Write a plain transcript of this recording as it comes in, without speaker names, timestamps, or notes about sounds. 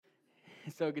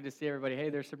It's so good to see everybody.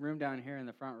 Hey, there's some room down here in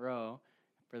the front row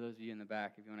for those of you in the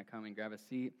back if you want to come and grab a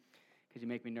seat because you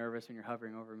make me nervous when you're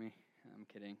hovering over me. I'm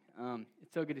kidding.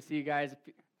 It's so good to see you guys.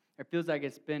 It feels like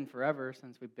it's been forever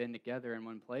since we've been together in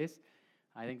one place.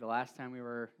 I think the last time we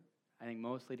were,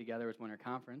 mostly together was Winter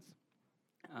Conference.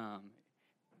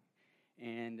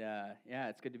 Yeah,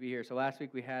 it's good to be here. So last week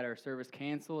we had our service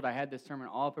canceled. I had this sermon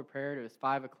all prepared. It was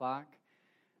 5 o'clock.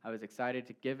 I was excited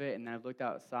to give it, and then I looked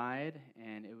outside,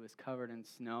 and it was covered in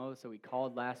snow. So we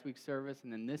called last week's service,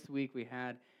 and then this week we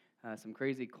had some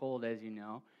crazy cold, as you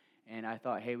know. And I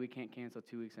thought, hey, we can't cancel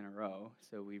 2 weeks in a row.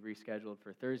 So we rescheduled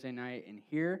for Thursday night in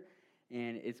here.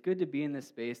 And it's good to be in this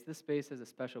space. This space has a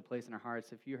special place in our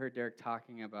hearts. If you heard Derek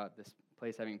talking about this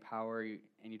place having power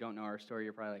and you don't know our story,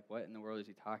 you're probably like, what in the world is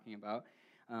he talking about?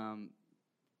 And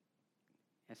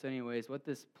so anyways, what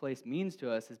this place means to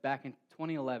us is back in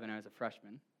 2011, I was a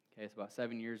freshman. Okay, it's about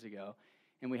 7 years ago.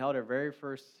 And we held our very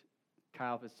first Chi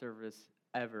Alpha service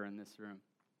ever in this room.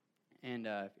 And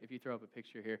if you throw up a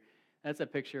picture here, that's a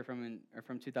picture from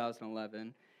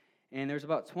 2011. And there's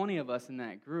about 20 of us in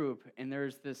that group, and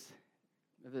there's this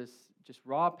just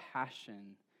raw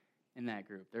passion in that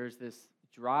group. There's this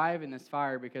drive and this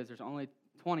fire because there's only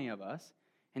 20 of us,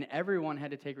 and everyone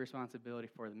had to take responsibility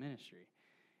for the ministry.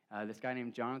 This guy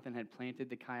named Jonathan had planted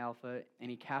the Chi Alpha,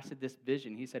 and he casted this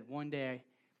vision. He said, one day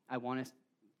I want us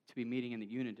to be meeting in the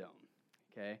Unidome.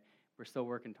 Okay, we're still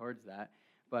working towards that,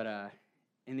 but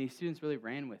and these students really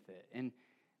ran with it. And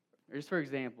just for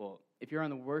example, if you're on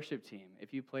the worship team,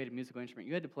 if you played a musical instrument,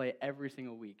 you had to play every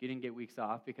single week. You didn't get weeks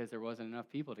off because there wasn't enough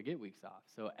people to get weeks off.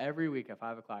 So every week at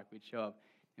 5 o'clock, we'd show up,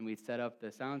 and we'd set up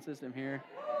the sound system here.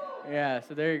 Yeah,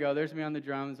 so there you go. There's me on the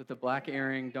drums with the black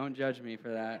earring. Don't judge me for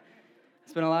that. I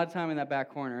spent a lot of time in that back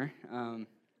corner.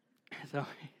 So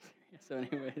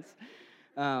anyways,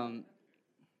 the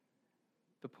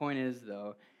point is,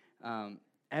 though,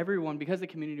 everyone, because the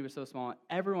community was so small,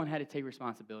 everyone had to take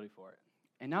responsibility for it.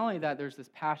 And not only that, there's this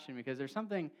passion, because there's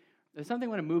something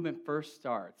when a movement first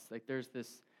starts. Like there's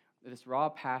this raw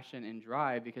passion and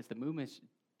drive because the movement's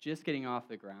just getting off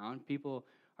the ground. People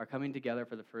are coming together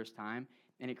for the first time,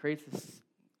 and it creates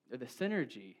the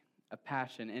synergy of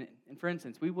passion. And for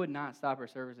instance, we would not stop our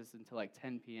services until like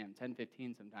 10 p.m.,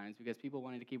 10:15 sometimes, because people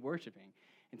wanted to keep worshiping.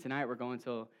 And tonight we're going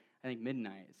till, I think,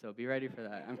 midnight, so be ready for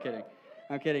that. I'm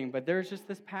kidding. But there's just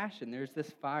this passion. There's this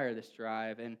fire, this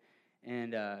drive, and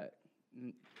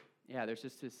there's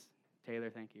just this. Taylor,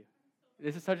 thank you.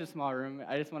 This is such a small room.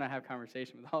 I just want to have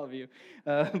conversation with all of you.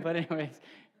 But anyways,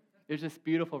 there's this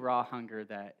beautiful raw hunger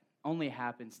that only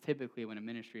happens typically when a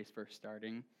ministry is first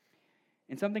starting.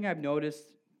 And something I've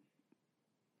noticed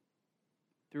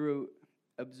through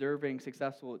observing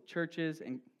successful churches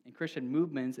and Christian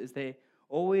movements is they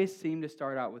always seem to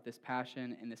start out with this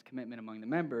passion and this commitment among the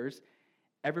members.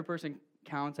 Every person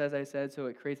counts, as I said, so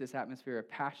it creates this atmosphere of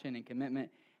passion and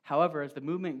commitment. However, as the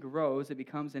movement grows, it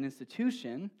becomes an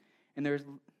institution, and there's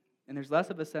less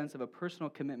of a sense of a personal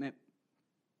commitment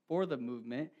for the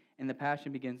movement, and the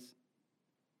passion begins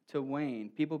to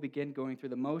wane. People begin going through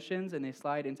the motions, and they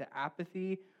slide into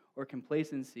apathy or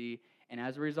complacency, and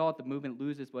as a result, the movement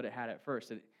loses what it had at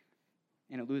first, and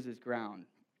it loses ground.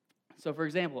 So, for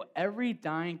example, every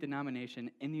dying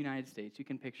denomination in the United States, you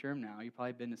can picture them now, you've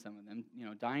probably been to some of them,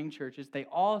 dying churches, they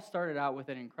all started out with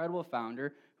an incredible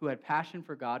founder who had passion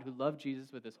for God, who loved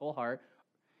Jesus with his whole heart,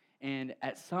 and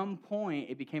at some point,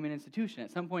 it became an institution.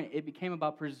 At some point, it became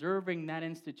about preserving that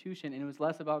institution, and it was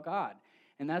less about God.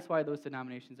 And that's why those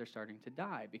denominations are starting to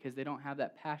die, because they don't have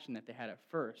that passion that they had at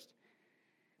first.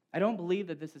 I don't believe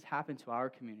that this has happened to our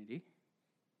community.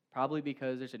 Probably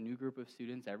because there's a new group of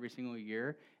students every single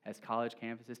year. As college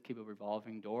campuses keep a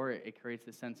revolving door, it creates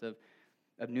a sense of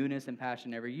newness and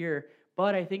passion every year.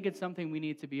 But I think it's something we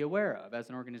need to be aware of as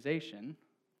an organization,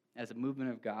 as a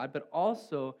movement of God, but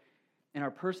also in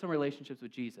our personal relationships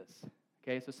with Jesus.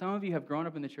 Okay, so some of you have grown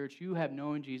up in the church, you have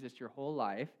known Jesus your whole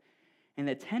life, and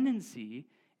the tendency,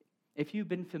 if you've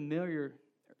been familiar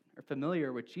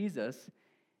with Jesus,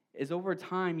 is over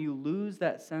time you lose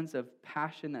that sense of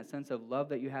passion, that sense of love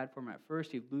that you had for him at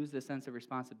first. You lose the sense of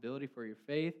responsibility for your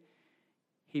faith.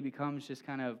 He becomes just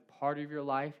kind of part of your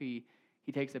life. He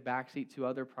takes a backseat to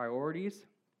other priorities.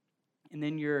 And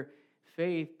then your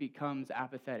faith becomes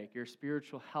apathetic. Your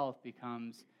spiritual health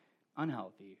becomes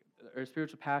unhealthy. Or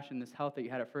spiritual passion, this health that you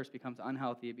had at first, becomes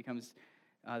unhealthy. It becomes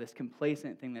this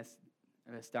complacent thing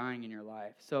that's dying in your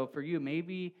life. So for you,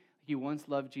 maybe you once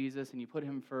loved Jesus and you put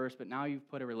him first, but now you've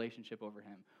put a relationship over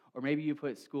him. Or maybe you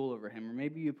put school over him. Or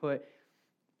maybe you put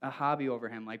a hobby over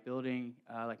him, like building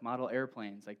like model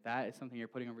airplanes. Like that is something you're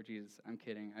putting over Jesus. I'm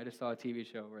kidding. I just saw a TV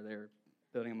show where they were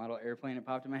building a model airplane. It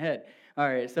popped in my head. All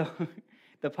right, so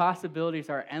The possibilities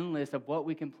are endless of what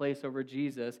we can place over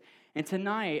Jesus. And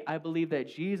tonight, I believe that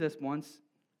Jesus wants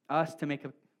us to make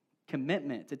a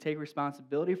commitment to take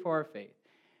responsibility for our faith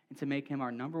and to make him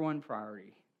our number one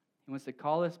priority. He wants to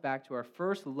call us back to our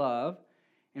first love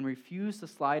and refuse to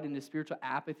slide into spiritual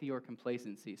apathy or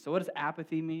complacency. So what does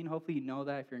apathy mean? Hopefully you know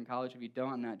that. If you're in college, if you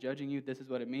don't, I'm not judging you. This is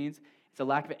what it means. It's a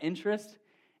lack of interest,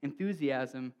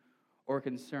 enthusiasm, or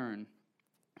concern.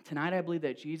 Tonight, I believe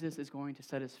that Jesus is going to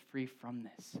set us free from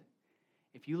this.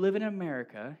 If you live in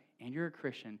America and you're a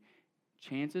Christian,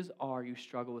 chances are you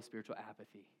struggle with spiritual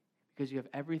apathy because you have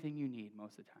everything you need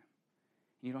most of the time.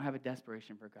 You don't have a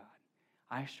desperation for God.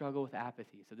 I struggle with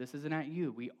apathy. So this isn't at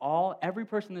you. Every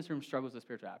person in this room struggles with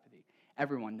spiritual apathy.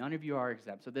 Everyone. None of you are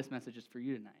exempt. So this message is for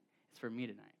you tonight. It's for me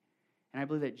tonight. And I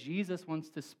believe that Jesus wants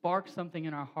to spark something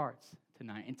in our hearts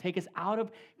tonight and take us out of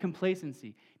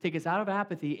complacency, take us out of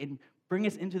apathy, and bring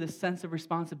us into the sense of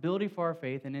responsibility for our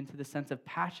faith and into the sense of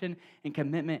passion and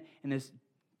commitment and this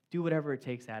do whatever it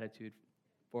takes attitude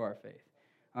for our faith.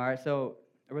 All right, so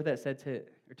with that said,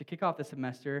 to kick off the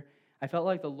semester, I felt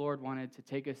like the Lord wanted to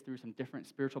take us through some different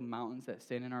spiritual mountains that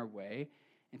stand in our way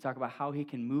and talk about how he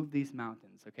can move these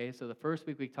mountains, okay? So the first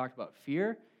week we talked about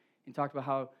fear and talked about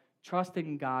how trusting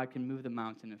in God can move the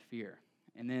mountain of fear.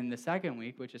 And then the second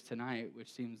week, which is tonight,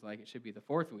 which seems like it should be the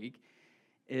fourth week,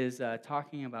 is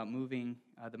talking about moving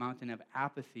the mountain of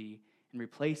apathy and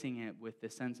replacing it with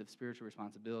this sense of spiritual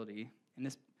responsibility. And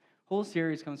this whole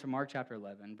series comes from Mark chapter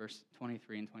 11, verse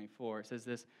 23 and 24. It says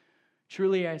this,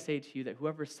 "Truly I say to you that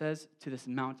whoever says to this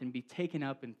mountain, be taken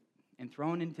up and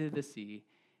thrown into the sea,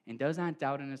 and does not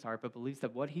doubt in his heart, but believes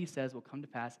that what he says will come to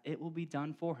pass, it will be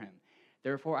done for him.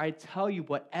 Therefore I tell you,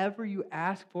 whatever you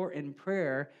ask for in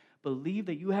prayer, believe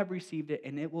that you have received it,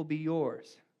 and it will be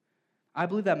yours." I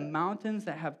believe that mountains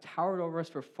that have towered over us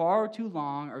for far too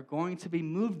long are going to be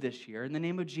moved this year in the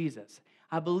name of Jesus.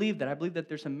 I believe that. I believe that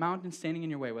there's some mountains standing in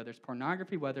your way, whether it's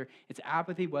pornography, whether it's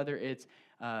apathy, whether it's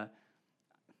an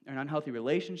unhealthy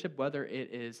relationship, whether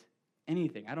it is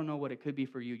anything. I don't know what it could be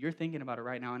for you. You're thinking about it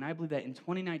right now, and I believe that in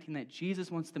 2019 that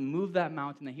Jesus wants to move that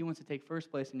mountain, that he wants to take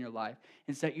first place in your life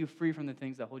and set you free from the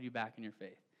things that hold you back in your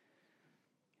faith.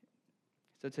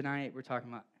 So tonight we're talking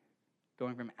about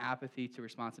going from apathy to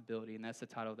responsibility, and that's the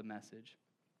title of the message.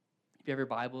 If you have your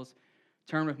Bibles,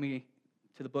 turn with me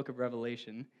to the book of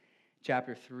Revelation,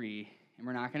 chapter 3. And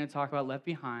we're not going to talk about Left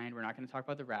Behind. We're not going to talk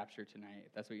about the rapture tonight,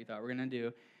 if that's what you thought we're going to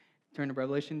do. Turn to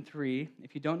Revelation 3.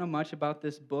 If you don't know much about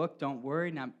this book, don't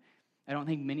worry. Now, I don't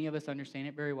think many of us understand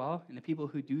it very well, and the people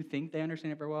who do think they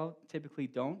understand it very well typically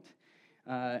don't.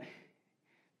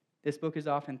 This book is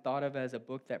often thought of as a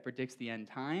book that predicts the end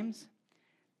times,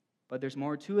 but there's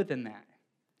more to it than that.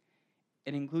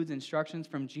 It includes instructions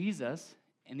from Jesus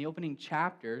in the opening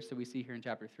chapter, so we see here in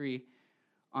chapter 3,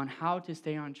 on how to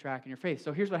stay on track in your faith.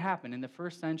 So here's what happened. In the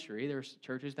first century, there were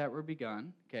churches that were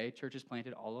begun, okay, churches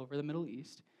planted all over the Middle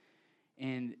East.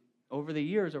 And over the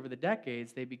years, over the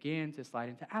decades, they began to slide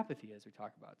into apathy, as we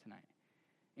talk about tonight.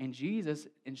 And Jesus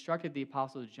instructed the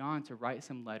Apostle John to write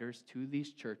some letters to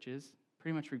these churches,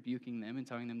 pretty much rebuking them and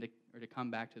telling them to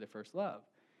come back to their first love.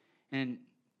 And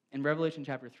in Revelation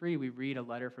chapter 3, we read a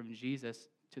letter from Jesus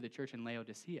to the church in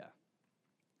Laodicea.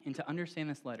 And to understand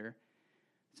this letter,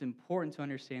 it's important to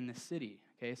understand the city.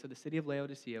 Okay, so the city of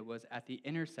Laodicea was at the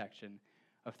intersection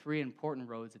of three important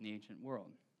roads in the ancient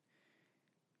world.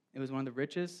 It was one of the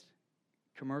richest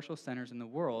commercial centers in the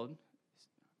world.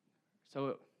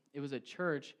 So it was a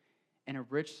church in a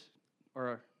rich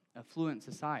or affluent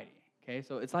society. Okay,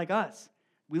 so it's like us.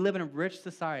 We live in a rich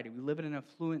society. We live in an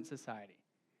affluent society.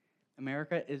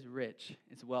 America is rich.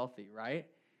 It's wealthy, right?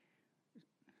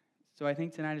 So I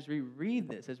think tonight as we read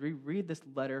this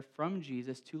letter from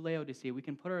Jesus to Laodicea, we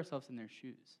can put ourselves in their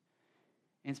shoes.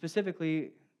 And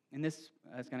specifically, and this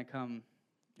is going to come,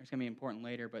 it's going to be important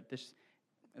later, but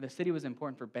the city was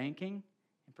important for banking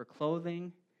and for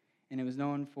clothing, and it was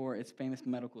known for its famous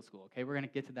medical school. Okay, we're going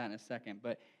to get to that in a second.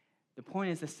 But the point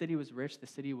is the city was rich, the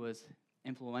city was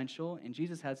influential, and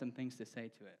Jesus had some things to say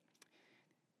to it.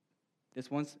 This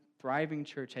once thriving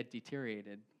church had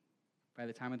deteriorated by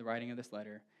the time of the writing of this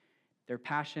letter. Their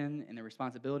passion and their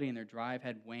responsibility and their drive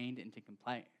had waned into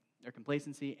their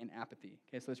complacency and apathy.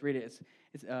 Okay, so let's read it.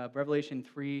 It's Revelation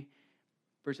 3,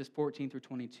 verses 14 through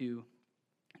 22.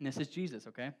 And this is Jesus,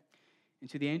 okay? "And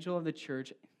to the angel of the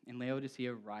church in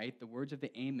Laodicea write the words of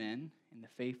the Amen and the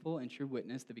faithful and true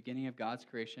witness, the beginning of God's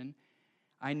creation.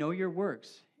 I know your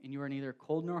works, and you are neither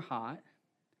cold nor hot,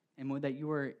 and would that you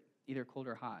were either cold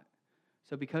or hot.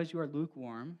 So because you are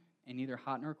lukewarm and neither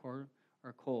hot nor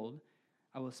cold,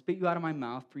 I will spit you out of my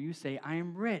mouth, for you say, I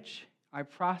am rich, I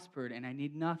prospered, and I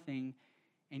need nothing,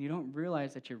 and you don't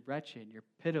realize that you're wretched, you're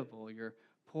pitiable, you're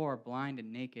poor, blind,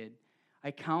 and naked,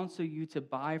 I counsel you to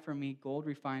buy from me gold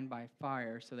refined by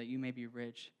fire so that you may be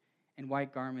rich, and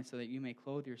white garments so that you may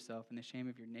clothe yourself, and the shame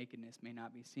of your nakedness may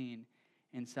not be seen,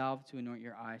 and salve to anoint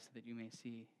your eyes so that you may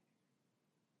see.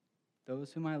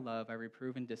 Those whom I love I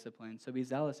reprove and discipline, so be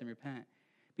zealous and repent.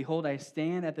 Behold, I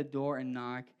stand at the door and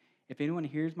knock. If anyone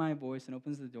hears my voice and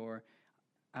opens the door,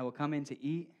 I will come in to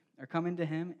eat, or come into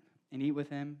him and eat with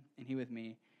him, and he with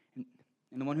me.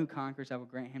 And the one who conquers, I will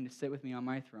grant him to sit with me on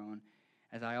my throne,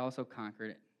 as I also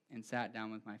conquered and sat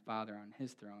down with my Father on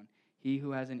his throne. He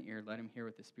who has an ear, let him hear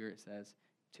what the Spirit says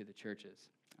to the churches.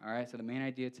 All right, so the main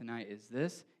idea tonight is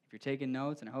this. If you're taking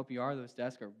notes, and I hope you are, those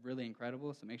desks are really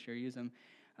incredible, so make sure you use them.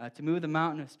 To move the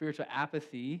mountain of spiritual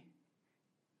apathy,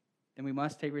 then we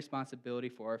must take responsibility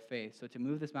for our faith. So to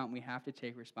move this mountain, we have to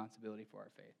take responsibility for our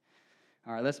faith.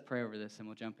 All right, let's pray over this, and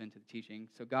we'll jump into the teaching.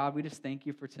 So God, we just thank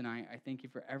you for tonight. I thank you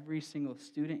for every single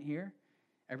student here,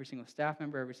 every single staff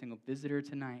member, every single visitor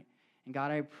tonight. And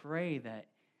God, I pray that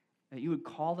you would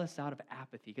call us out of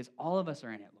apathy, because all of us are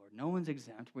in it, Lord. No one's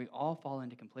exempt. We all fall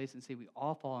into complacency. We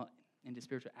all fall into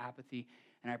spiritual apathy.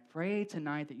 And I pray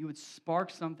tonight that you would spark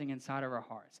something inside of our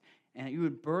hearts, and that you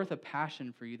would birth a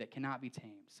passion for you that cannot be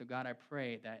tamed. So God, I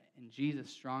pray that in Jesus'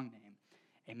 strong name,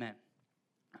 amen.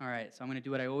 All right, so I'm going to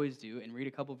do what I always do and read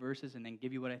a couple verses and then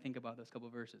give you what I think about those couple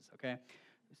verses, okay?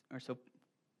 So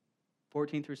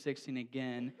 14 through 16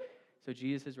 again. So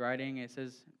Jesus is writing, it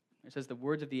says the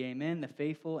words of the Amen, the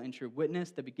faithful and true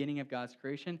witness, the beginning of God's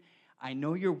creation. I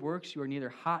know your works, you are neither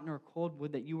hot nor cold.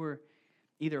 Would that you were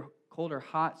either cold or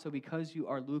hot, so because you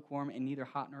are lukewarm and neither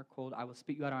hot nor cold, I will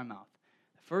spit you out of my mouth.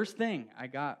 The first thing I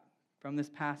got from this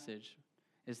passage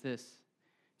is this.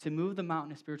 To move the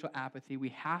mountain of spiritual apathy, we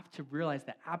have to realize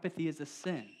that apathy is a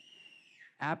sin.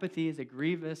 Apathy is a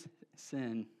grievous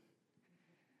sin.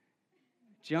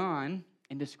 John,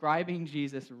 in describing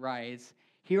Jesus, writes,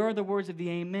 here are the words of the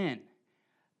Amen,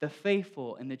 the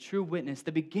faithful and the true witness,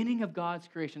 the beginning of God's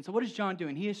creation. So what is John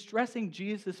doing? He is stressing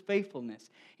Jesus' faithfulness.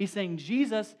 He's saying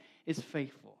Jesus is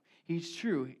faithful. He's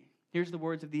true. Here's the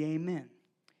words of the Amen.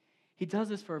 He does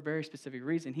this for a very specific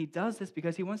reason. He does this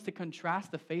because he wants to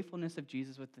contrast the faithfulness of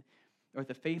Jesus with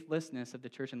the faithlessness of the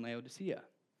church in Laodicea.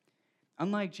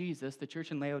 Unlike Jesus, the church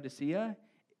in Laodicea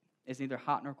is neither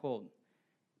hot nor cold.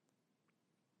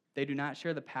 They do not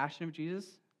share the passion of Jesus.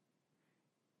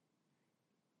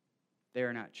 They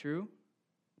are not true.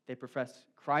 They profess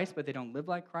Christ, but they don't live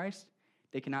like Christ.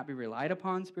 They cannot be relied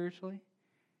upon spiritually.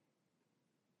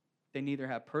 They neither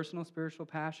have personal spiritual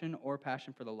passion or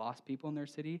passion for the lost people in their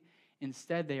city.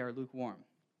 Instead, they are lukewarm,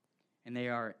 and they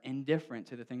are indifferent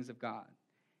to the things of God.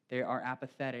 They are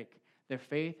apathetic. Their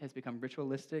faith has become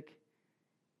ritualistic,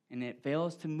 and it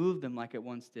fails to move them like it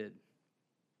once did.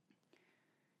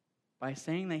 By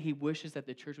saying that he wishes that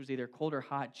the church was either cold or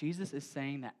hot, Jesus is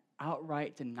saying that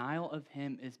outright denial of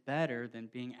him is better than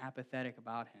being apathetic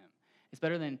about him. It's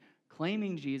better than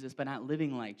claiming Jesus but not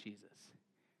living like Jesus.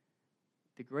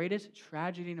 The greatest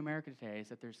tragedy in America today is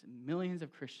that there's millions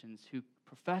of Christians who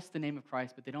profess the name of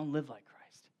Christ, but they don't live like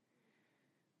Christ.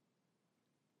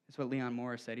 That's what Leon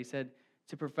Morris said. He said,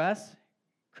 to profess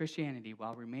Christianity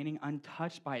while remaining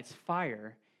untouched by its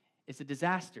fire is a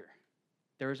disaster.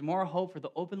 There is more hope for the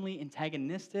openly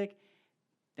antagonistic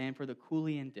than for the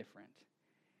coolly indifferent.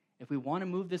 If we want to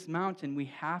move this mountain, we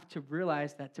have to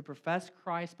realize that to profess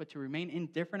Christ but to remain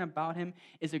indifferent about him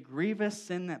is a grievous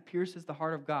sin that pierces the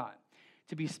heart of God.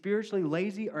 To be spiritually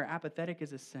lazy or apathetic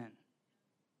is a sin.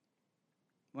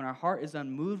 When our heart is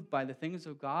unmoved by the things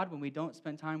of God, when we don't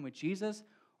spend time with Jesus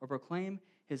or proclaim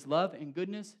his love and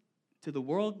goodness to the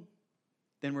world,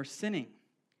 then we're sinning.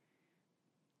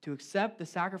 To accept the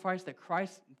sacrifice that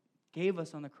Christ gave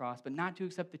us on the cross, but not to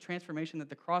accept the transformation that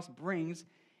the cross brings,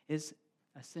 is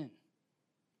a sin.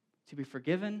 To be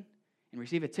forgiven and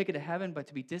receive a ticket to heaven, but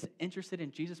to be disinterested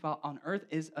in Jesus while on earth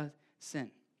is a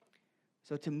sin.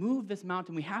 So to move this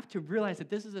mountain, we have to realize that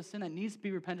this is a sin that needs to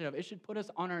be repented of. It should put us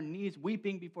on our knees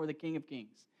weeping before the King of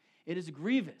Kings. It is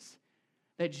grievous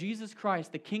that Jesus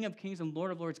Christ, the King of Kings and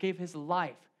Lord of Lords, gave his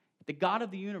life. The God of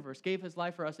the universe gave his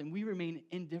life for us, and we remain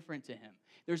indifferent to him.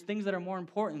 There's things that are more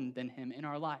important than him in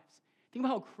our lives. Think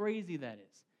about how crazy that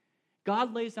is.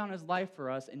 God lays down his life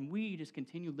for us, and we just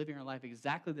continue living our life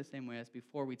exactly the same way as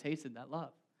before we tasted that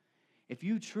love. If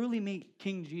you truly meet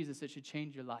King Jesus, it should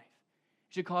change your life.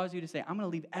 It should cause you to say, I'm going to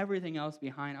leave everything else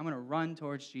behind. I'm going to run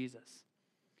towards Jesus.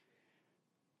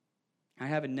 I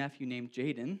have a nephew named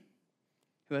Jaden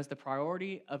who has the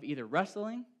priority of either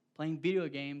wrestling, playing video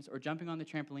games, or jumping on the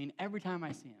trampoline every time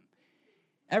I see him.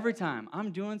 Every time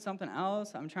I'm doing something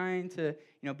else, I'm trying to,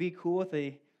 be cool with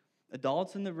the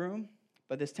adults in the room,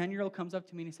 But this 10-year-old comes up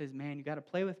to me and he says, man, you got to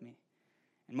play with me.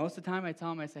 And most of the time I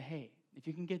tell him, I say, hey, if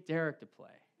you can get Derek to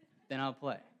play, then I'll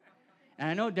play. And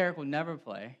I know Derek will never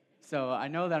play, so I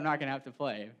know that I'm not going to have to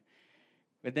play.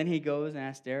 But then he goes and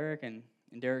asks Derek, and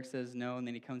Derek says no, and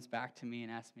then he comes back to me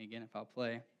and asks me again if I'll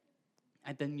play.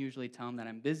 I then usually tell him that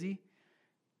I'm busy,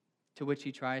 to which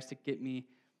he tries to get me,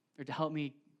 or to help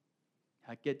me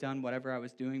get done whatever I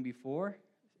was doing before,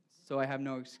 so I have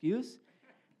no excuse.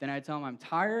 Then I tell him I'm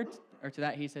tired, or to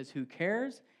that he says, who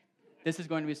cares? This is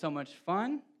going to be so much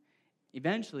fun.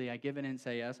 Eventually, I give in and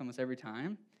say yes almost every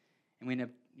time, and we end up,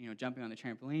 jumping on the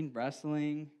trampoline,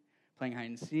 wrestling, playing hide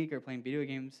and seek, or playing video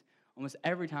games almost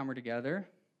every time we're together.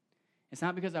 It's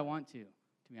not because I want to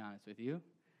be honest with you.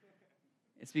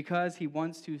 It's because he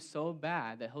wants to so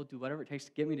bad that he'll do whatever it takes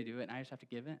to get me to do it, and I just have to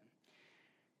give in.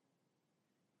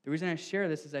 The reason I share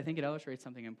this is I think it illustrates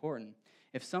something important.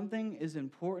 If something is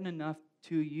important enough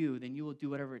to you, then you will do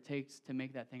whatever it takes to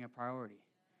make that thing a priority.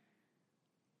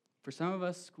 For some of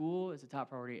us, school is a top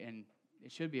priority, and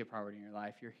it should be a priority in your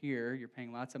life. You're here, you're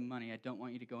paying lots of money. I don't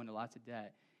want you to go into lots of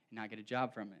debt and not get a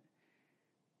job from it.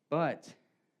 But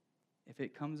if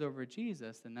it comes over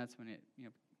Jesus, then that's when it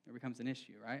becomes an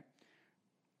issue, right?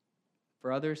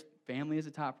 For others, family is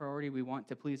a top priority. We want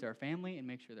to please our family and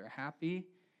make sure they're happy.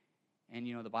 And,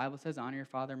 the Bible says honor your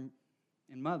father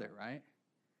and mother, right?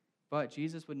 But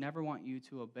Jesus would never want you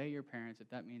to obey your parents if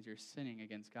that means you're sinning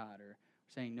against God or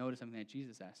saying no to something that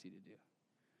Jesus asked you to do.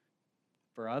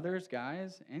 For others,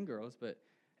 guys and girls, but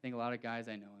I think a lot of guys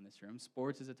I know in this room,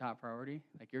 sports is a top priority.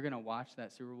 Like, you're going to watch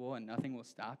that Super Bowl and nothing will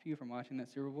stop you from watching that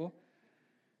Super Bowl.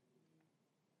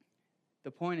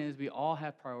 The point is, we all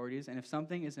have priorities, and if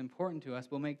something is important to us,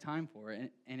 we'll make time for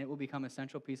it, and it will become a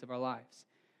central piece of our lives.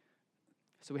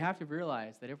 So we have to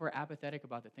realize that if we're apathetic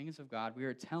about the things of God, we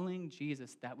are telling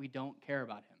Jesus that we don't care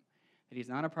about him, that he's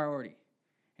not a priority.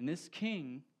 And this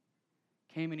king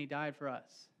came and he died for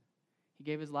us. He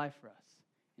gave his life for us.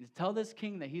 And to tell this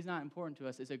king that he's not important to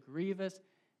us is a grievous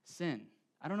sin.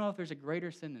 I don't know if there's a greater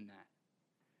sin than that.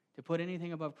 To put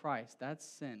anything above Christ, that's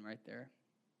sin right there.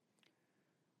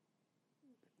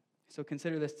 So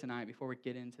consider this tonight before we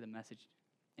get into the message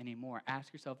anymore.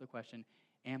 Ask yourself the question,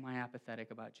 am I apathetic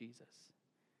about Jesus?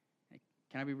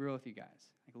 Can I be real with you guys?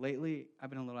 Lately, I've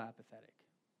been a little apathetic.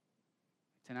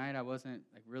 Tonight, I wasn't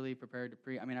really prepared to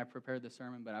preach. I prepared the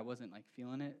sermon, but I wasn't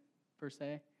feeling it per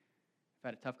se. I've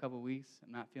had a tough couple of weeks.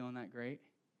 I'm not feeling that great.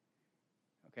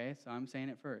 Okay, so I'm saying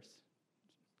it first.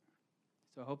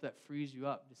 So I hope that frees you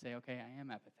up to say, okay, I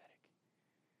am apathetic.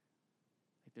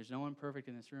 There's no one perfect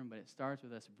in this room, but it starts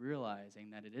with us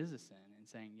realizing that it is a sin and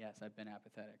saying, yes, I've been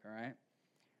apathetic, all right?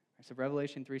 So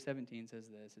Revelation 3:17 says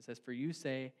this. It says, for you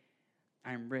say,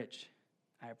 I am rich,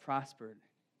 I have prospered,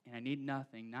 and I need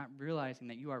nothing, not realizing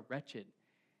that you are wretched,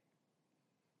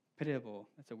 pitiable,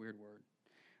 that's a weird word,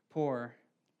 poor,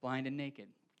 blind, and naked.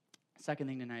 Second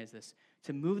thing tonight is this.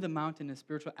 To move the mountain of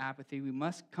spiritual apathy, we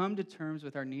must come to terms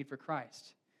with our need for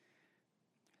Christ.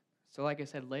 So like I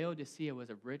said, Laodicea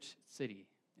was a rich city.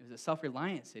 It was a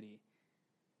self-reliant city.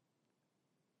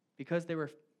 Because they were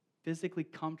physically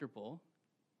comfortable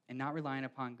and not relying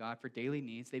upon God for daily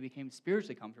needs, they became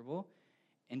spiritually comfortable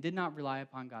and did not rely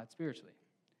upon God spiritually.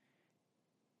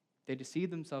 They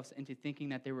deceived themselves into thinking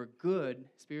that they were good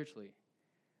spiritually.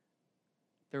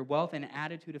 Their wealth and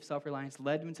attitude of self-reliance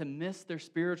led them to miss their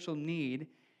spiritual need.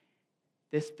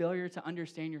 This failure to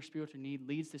understand your spiritual need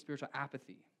leads to spiritual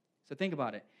apathy. So think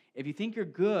about it. If you think you're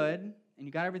good and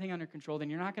you got everything under control, then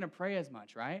you're not going to pray as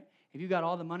much, right? If you got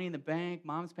all the money in the bank,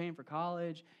 mom's paying for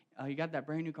college, you got that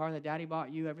brand new car that daddy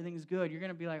bought you, everything's good, you're going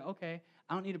to be like, okay,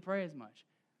 I don't need to pray as much.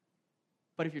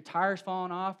 But if your tire's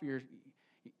falling off, your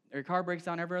car breaks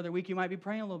down every other week, you might be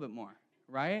praying a little bit more,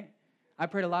 right? I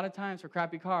prayed a lot of times for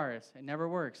crappy cars. It never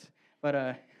works. But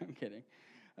I'm kidding.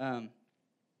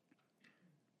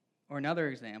 Or another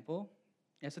example.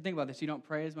 Yeah, so think about this. You don't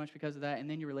pray as much because of that, and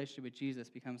then your relationship with Jesus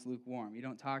becomes lukewarm. You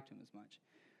don't talk to him as much.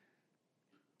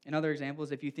 Another example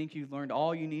is if you think you've learned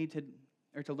all you need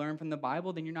to learn from the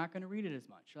Bible, then you're not going to read it as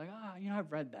much. You're like,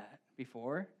 I've read that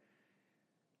before.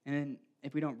 And then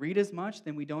if we don't read as much,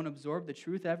 then we don't absorb the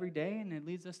truth every day, and it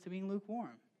leads us to being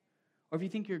lukewarm. Or if you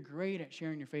think you're great at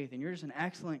sharing your faith and you're just an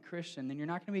excellent Christian, then you're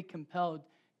not going to be compelled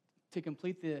to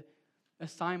complete the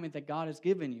assignment that God has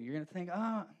given you. You're going to think,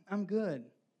 I'm good.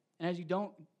 And as you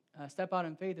don't step out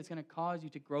in faith, it's going to cause you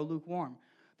to grow lukewarm.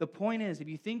 The point is, if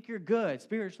you think you're good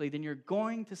spiritually, then you're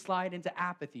going to slide into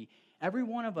apathy. Every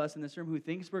one of us in this room who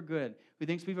thinks we're good, who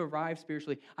thinks we've arrived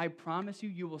spiritually, I promise you,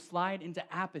 you will slide into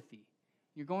apathy.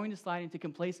 You're going to slide into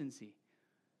complacency.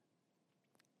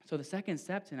 So the second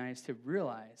step tonight is to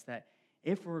realize that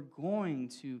if we're going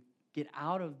to get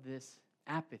out of this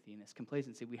apathy and this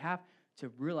complacency. We have to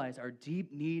realize our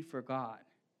deep need for God,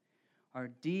 our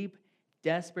deep,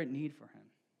 desperate need for him.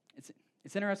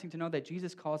 It's interesting to know that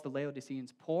Jesus calls the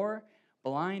Laodiceans poor,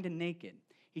 blind, and naked.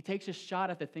 He takes a shot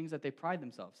at the things that they pride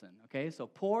themselves in, okay? So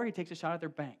poor, he takes a shot at their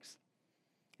banks.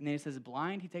 And then he says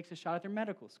blind, he takes a shot at their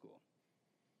medical school.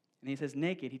 And he says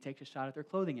naked, he takes a shot at their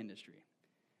clothing industry.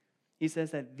 He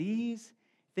says that these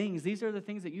are the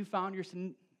things that you found your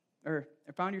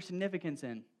significance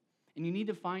in. And you need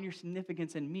to find your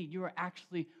significance in me. You are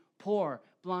actually poor,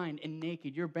 blind, and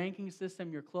naked. Your banking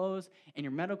system, your clothes, and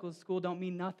your medical school don't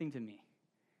mean nothing to me.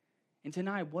 And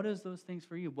tonight, what is those things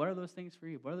for you? What are those things for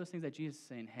you? What are those things that Jesus is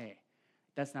saying, hey,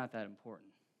 that's not that important?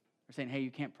 Or saying, hey,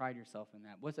 you can't pride yourself in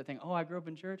that. What's that thing? Oh, I grew up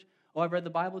in church. Oh, I've read the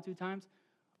Bible 2 times.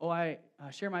 Oh, I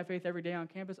share my faith every day on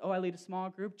campus. Oh, I lead a small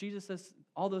group. Jesus says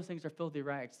all those things are filthy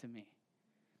rags to me.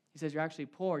 He says you're actually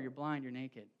poor, you're blind, you're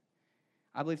naked.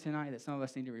 I believe tonight that some of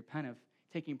us need to repent of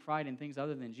taking pride in things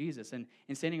other than Jesus and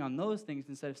standing on those things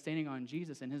instead of standing on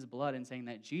Jesus and his blood and saying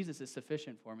that Jesus is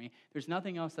sufficient for me. There's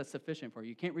nothing else that's sufficient for you.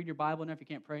 You can't read your Bible enough. You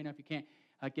can't pray enough. You can't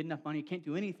get enough money. You can't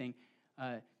do anything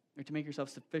or to make yourself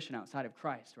sufficient outside of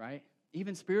Christ, right?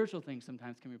 Even spiritual things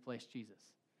sometimes can replace Jesus.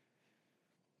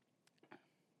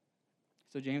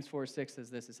 So James 4:6 says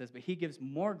this. It says, but he gives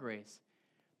more grace.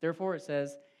 Therefore, it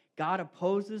says, God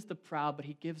opposes the proud, but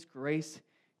he gives grace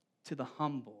to the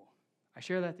humble. I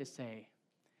share that to say,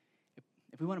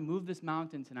 if we want to move this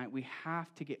mountain tonight, we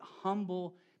have to get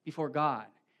humble before God.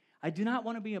 I do not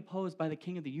want to be opposed by the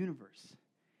King of the universe.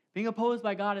 Being opposed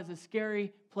by God is a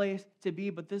scary place to be,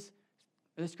 but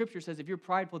the scripture says if you're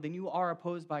prideful, then you are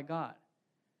opposed by God.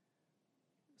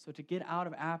 So to get out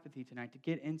of apathy tonight, to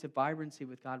get into vibrancy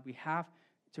with God, we have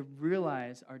to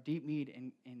realize our deep need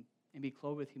and be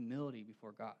clothed with humility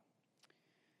before God.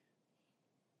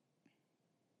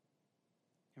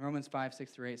 In Romans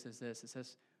 5:6-8 says this. It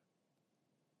says,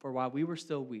 for while we were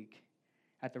still weak,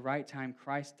 at the right time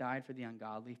Christ died for the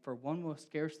ungodly. For one will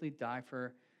scarcely die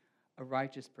for a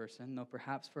righteous person, though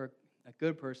perhaps for a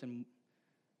good person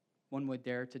one would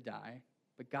dare to die.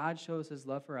 But God shows his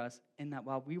love for us in that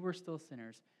while we were still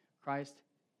sinners, Christ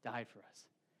died for us.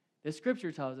 The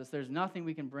scripture tells us there's nothing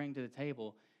we can bring to the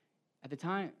table. At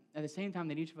the same time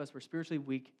that each of us were spiritually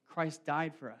weak, Christ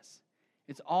died for us.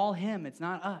 It's all him. It's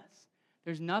not us.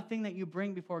 There's nothing that you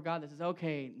bring before God that says,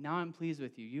 okay, now I'm pleased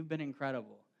with you. You've been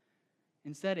incredible.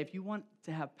 Instead, if you want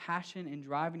to have passion and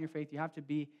drive in your faith, you have to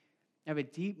have a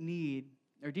deep need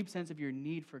or deep sense of your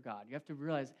need for God. You have to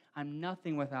realize I'm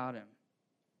nothing without him.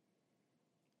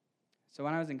 So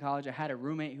when I was in college, I had a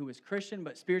roommate who was Christian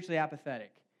but spiritually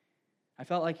apathetic. I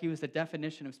felt like he was the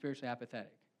definition of spiritually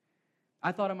apathetic.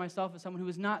 I thought of myself as someone who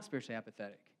was not spiritually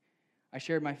apathetic. I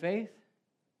shared my faith.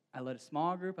 I led a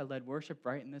small group. I led worship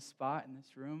right in this spot, in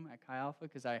this room at Chi Alpha,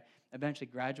 because I eventually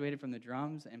graduated from the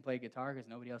drums and played guitar because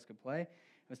nobody else could play. I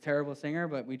was a terrible singer,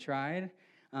 but we tried.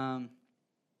 I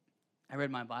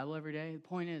read my Bible every day. The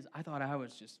point is, I thought I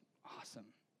was just awesome.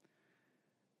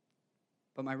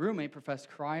 But my roommate professed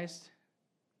Christ,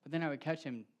 but then I would catch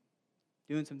him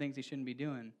doing some things he shouldn't be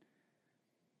doing.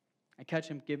 I catch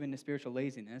him given to spiritual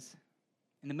laziness.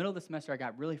 In the middle of the semester, I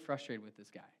got really frustrated with this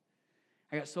guy.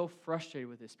 I got so frustrated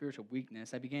with his spiritual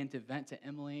weakness. I began to vent to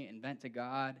Emily and vent to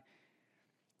God.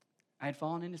 I had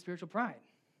fallen into spiritual pride.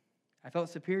 I felt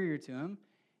superior to him.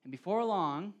 And before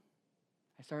long,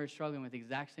 I started struggling with the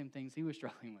exact same things he was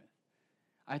struggling with.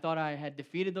 I thought I had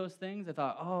defeated those things. I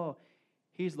thought, oh,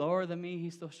 he's lower than me.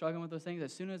 He's still struggling with those things.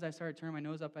 As soon as I started turning my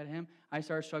nose up at him, I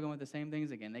started struggling with the same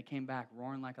things again. They came back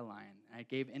roaring like a lion. I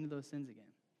gave into those sins again.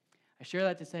 I share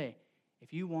that to say,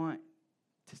 if you want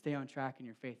to stay on track in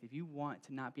your faith, if you want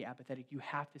to not be apathetic, you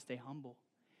have to stay humble.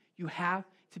 You have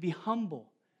to be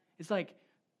humble. It's like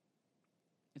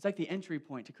the entry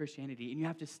point to Christianity, and you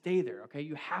have to stay there, okay?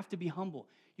 You have to be humble.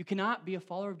 You cannot be a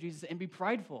follower of Jesus and be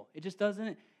prideful. It just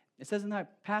doesn't. It says in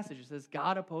that passage, it says,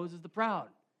 God opposes the proud.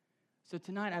 So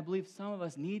tonight, I believe some of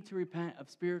us need to repent of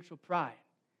spiritual pride.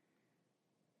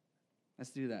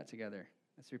 Let's do that together.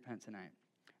 Let's repent tonight.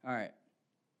 All right.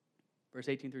 Verse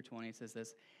 18-20 says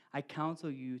this, I counsel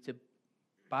you to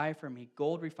buy from me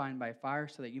gold refined by fire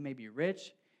so that you may be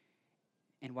rich,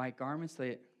 and white garments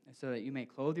so that you may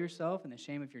clothe yourself, and the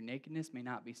shame of your nakedness may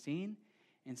not be seen,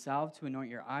 and salve to anoint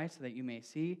your eyes so that you may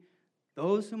see.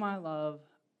 Those whom I love,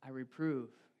 I reprove,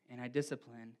 and I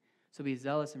discipline. So be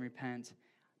zealous and repent.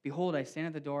 Behold, I stand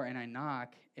at the door and I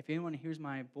knock. If anyone hears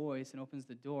my voice and opens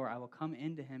the door, I will come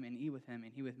into him and eat with him,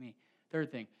 and he with me.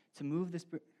 Third thing, to move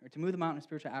the mountain of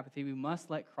spiritual apathy, we must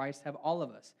let Christ have all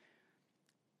of us.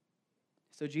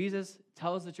 So Jesus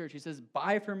tells the church, he says,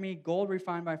 buy from me gold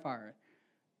refined by fire.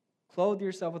 Clothe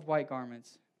yourself with white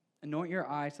garments. anoint your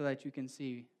eyes so that you can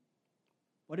see.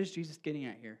 What is Jesus getting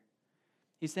at here?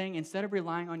 He's saying instead of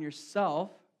relying on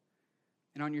yourself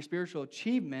and on your spiritual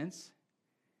achievements,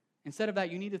 instead of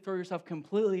that, you need to throw yourself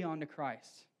completely onto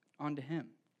Christ, onto Him.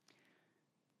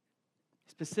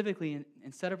 Specifically,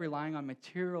 instead of relying on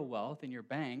material wealth in your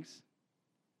banks,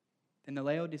 then the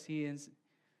Laodiceans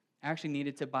actually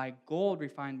needed to buy gold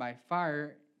refined by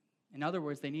fire. In other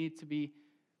words, they needed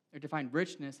to find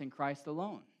richness in Christ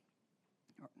alone.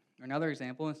 Or another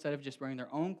example, instead of just wearing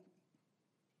their own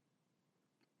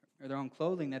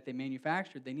clothing that they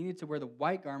manufactured, they needed to wear the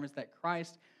white garments that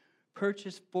Christ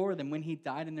purchased for them when He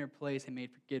died in their place and made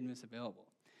forgiveness available.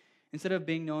 Instead of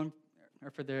being known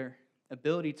for their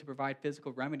ability to provide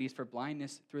physical remedies for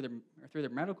blindness through their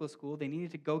medical school, they needed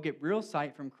to go get real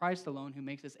sight from Christ alone, who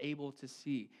makes us able to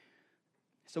see.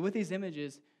 So with these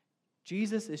images,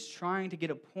 Jesus is trying to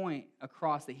get a point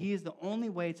across that He is the only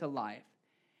way to life,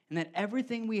 and that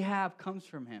everything we have comes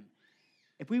from Him.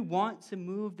 If we want to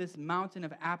move this mountain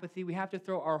of apathy, we have to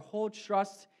throw our whole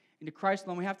trust into Christ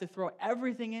alone. We have to throw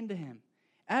everything into Him.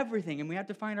 Everything. And we have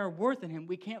to find our worth in Him.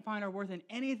 We can't find our worth in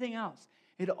anything else.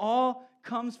 It all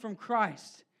comes from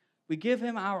Christ. We give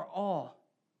Him our all.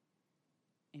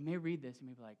 And you may read this and you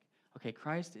may be like, okay,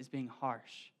 Christ is being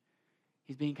harsh.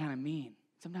 He's being kind of mean.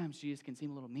 Sometimes Jesus can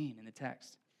seem a little mean in the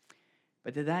text.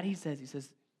 But to that he says,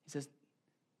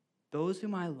 those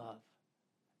whom I love,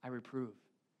 I reprove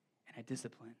and I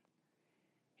discipline.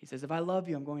 He says, if I love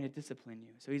you, I'm going to discipline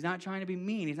you. So He's not trying to be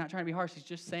mean. He's not trying to be harsh. He's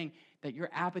just saying that your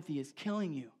apathy is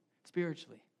killing you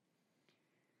spiritually.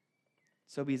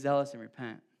 So be zealous and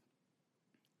repent.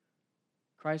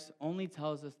 Christ only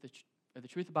tells us the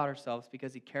truth about ourselves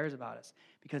because He cares about us,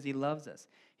 because He loves us.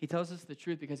 He tells us the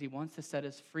truth because He wants to set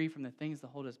us free from the things that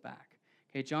hold us back.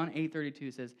 Okay, John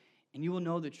 8:32 says, and you will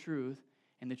know the truth,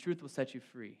 and the truth will set you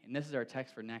free. And this is our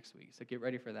text for next week, so get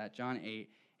ready for that. John 8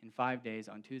 in 5 days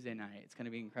on Tuesday night. It's going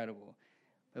to be incredible.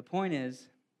 The point is,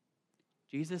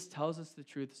 Jesus tells us the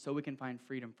truth so we can find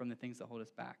freedom from the things that hold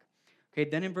us back. Okay,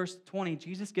 then in verse 20,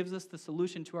 Jesus gives us the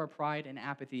solution to our pride and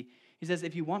apathy. He says,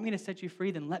 if you want me to set you free,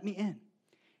 then let me in.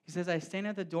 He says, I stand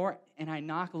at the door and I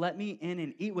knock, let me in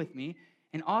and eat with me.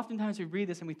 And oftentimes we read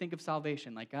this and we think of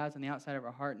salvation, like God's on the outside of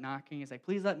our heart knocking. He's like,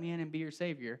 please let me in and be your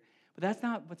Savior. But that's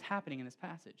not what's happening in this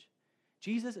passage.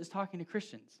 Jesus is talking to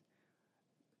Christians.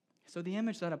 So the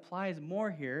image that applies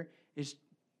more here is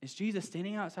Jesus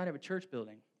standing outside of a church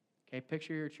building. Okay,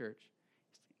 picture your church.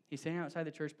 He's standing outside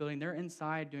the church building. They're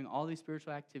inside doing all these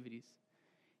spiritual activities.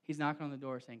 He's knocking on the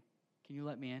door saying, can you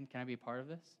let me in? Can I be a part of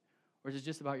this? Or is it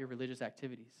just about your religious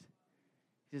activities?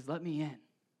 He says, let me in.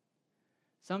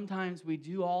 Sometimes we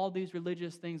do all these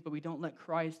religious things, but we don't let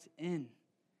Christ in.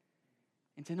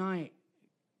 And tonight,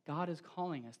 God is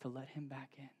calling us to let Him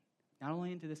back in. Not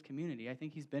only into this community. I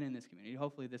think He's been in this community.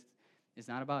 Hopefully this is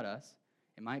not about us.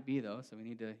 It might be, though, so we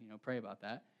need to pray about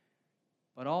that.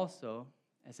 But also,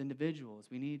 as individuals,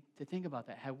 we need to think about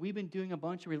that. Have we been doing a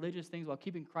bunch of religious things while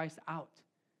keeping Christ out?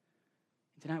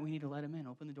 And tonight we need to let Him in.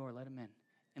 Open the door, let Him in.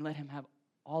 And let Him have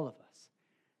all of us.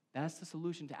 That's the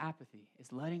solution to apathy,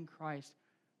 is letting Christ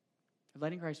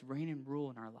reign and rule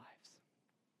in our lives.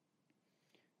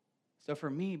 So for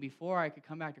me, before I could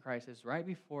come back to Christ, is right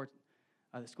before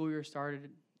the school year started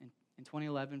in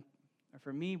 2011.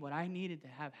 For me, what I needed to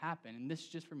have happen, and this is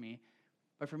just for me,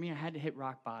 but for me, I had to hit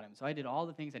rock bottom. So I did all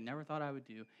the things I never thought I would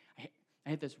do. I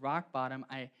hit this rock bottom.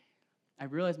 I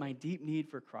realized my deep need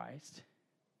for Christ,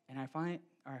 and I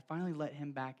finally let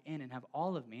Him back in and have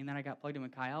all of me. And then I got plugged in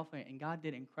with Chi Alpha, and God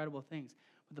did incredible things.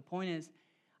 But the point is,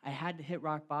 I had to hit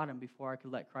rock bottom before I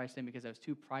could let Christ in because I was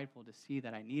too prideful to see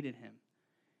that I needed Him.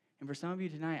 And for some of you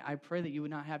tonight, I pray that you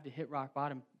would not have to hit rock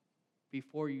bottom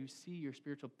before you see your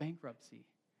spiritual bankruptcy.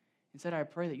 Instead, I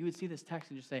pray that you would see this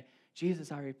text and just say,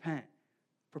 Jesus, I repent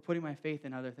for putting my faith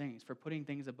in other things, for putting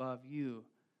things above you,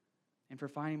 and for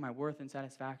finding my worth and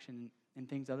satisfaction in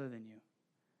things other than you.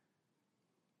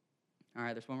 All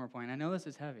right, there's one more point. I know this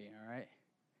is heavy, all right?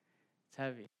 It's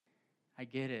heavy. I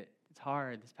get it. It's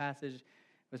hard. This passage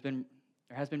has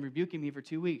been rebuking me for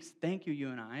 2 weeks. Thank you, you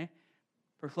and I,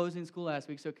 for closing school last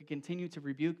week so it could continue to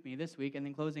rebuke me this week and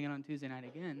then closing it on Tuesday night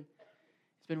again.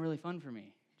 It's been really fun for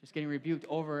me, just getting rebuked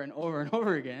over and over and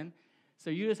over again. So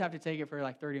you just have to take it for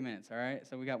like 30 minutes, all right?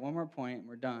 So we got one more point, and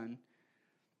we're done.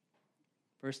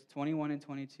 Verse 21 and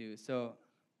 22. So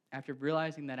after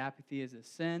realizing that apathy is a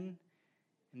sin,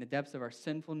 in the depths of our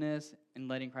sinfulness and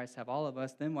letting Christ have all of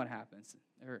us, then what happens?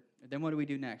 Or then what do we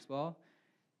do next? Well,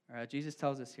 Jesus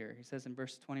tells us here. He says in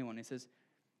verse 21, he says,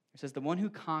 the one who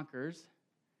conquers,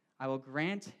 I will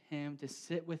grant him to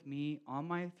sit with me on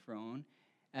my throne,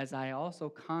 as I also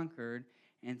conquered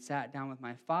and sat down with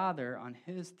my Father on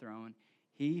his throne.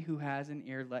 He who has an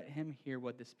ear, let him hear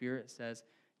what the Spirit says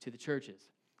to the churches.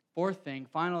 Fourth thing,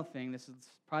 final thing, this is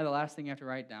probably the last thing you have to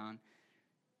write down.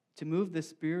 To move the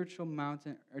spiritual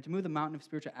mountain, or to move the mountain of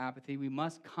spiritual apathy, we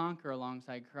must conquer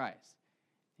alongside Christ.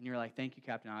 And you're like, thank you,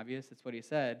 Captain Obvious. That's what he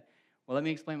said. Well, let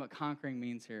me explain what conquering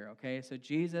means here, okay? So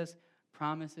Jesus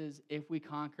promises if we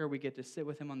conquer, we get to sit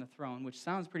with him on the throne, which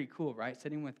sounds pretty cool, right?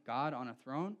 Sitting with God on a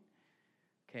throne?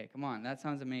 Okay, come on. That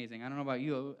sounds amazing. I don't know about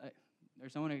you.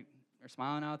 There's no one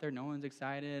smiling out there. No one's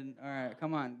excited. All right,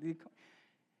 come on.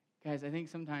 Guys, I think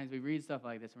sometimes we read stuff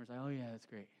like this and we're like, oh, yeah, that's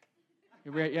great.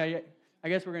 Yeah. I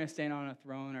guess we're going to stand on a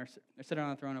throne or sit on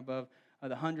a throne above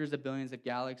the hundreds of billions of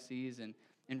galaxies and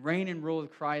reign and rule with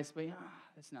Christ, but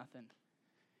that's nothing.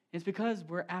 It's because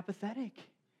we're apathetic.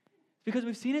 It's because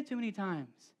we've seen it too many times.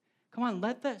 Come on,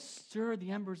 let that stir the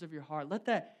embers of your heart. Let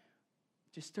that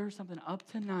just stir something up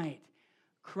tonight.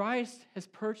 Christ has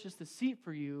purchased a seat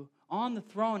for you on the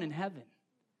throne in heaven.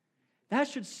 That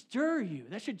should stir you.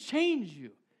 That should change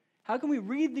you. How can we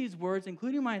read these words,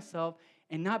 including myself,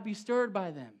 and not be stirred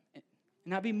by them, and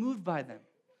not be moved by them?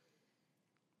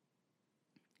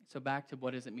 So back to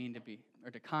what does it mean to be,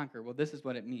 or to conquer? Well, this is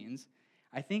what it means.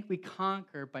 I think we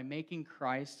conquer by making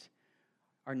Christ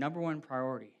our number one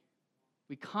priority.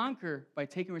 We conquer by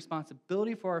taking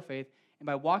responsibility for our faith and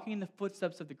by walking in the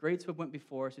footsteps of the greats who went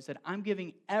before us, who said, I'm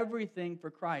giving everything for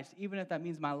Christ, even if that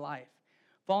means my life.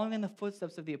 Following in the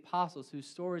footsteps of the apostles whose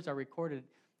stories are recorded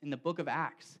in the book of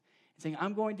Acts, and saying,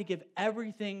 I'm going to give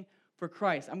everything for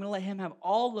Christ. I'm going to let him have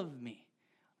all of me.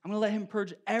 I'm going to let him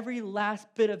purge every last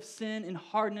bit of sin and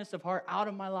hardness of heart out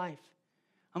of my life.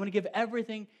 I'm going to give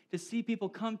everything to see people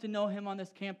come to know him on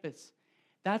this campus.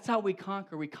 That's how we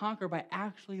conquer. We conquer by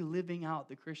actually living out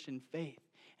the Christian faith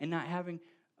and not having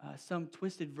some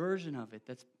twisted version of it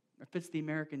that fits the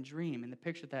American dream and the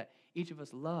picture that each of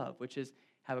us love, which is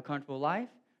have a comfortable life,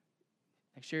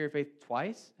 like share your faith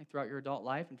twice throughout your adult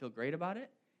life and feel great about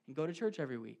it, and go to church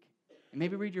every week. And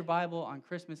maybe read your Bible on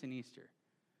Christmas and Easter.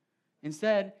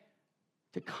 Instead,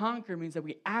 to conquer means that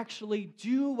we actually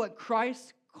do what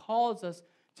Christ calls us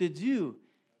to do.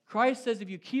 Christ says if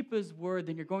you keep his word,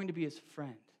 then you're going to be his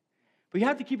friend. But you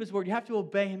have to keep his word. You have to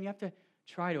obey him. You have to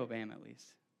try to obey him at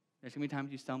least. There's going to be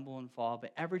times you stumble and fall,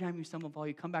 but every time you stumble and fall,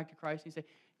 you come back to Christ and you say,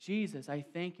 Jesus, I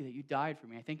thank you that you died for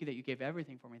me. I thank you that you gave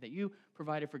everything for me, that you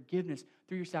provided forgiveness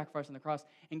through your sacrifice on the cross.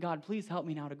 And God, please help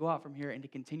me now to go out from here and to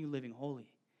continue living holy.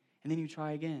 And then you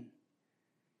try again.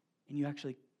 And you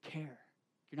actually care.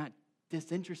 You're not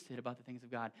disinterested about the things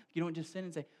of God. You don't just sin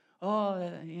and say,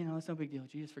 oh, it's no big deal.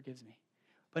 Jesus forgives me.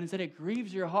 But instead it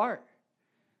grieves your heart.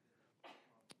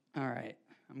 All right.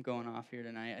 I'm going off here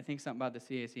tonight. I think something about the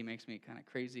CAC makes me kind of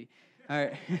crazy. All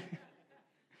right. And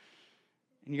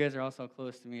you guys are all so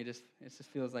close to me. It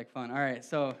just feels like fun. All right.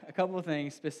 So a couple of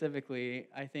things specifically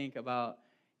I think about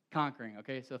conquering.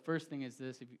 Okay. So the first thing is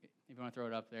this, if you want to throw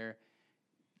it up there.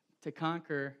 To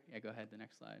conquer, go ahead, the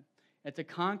next slide. And to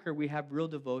conquer, we have real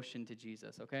devotion to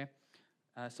Jesus, okay?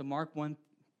 So Mark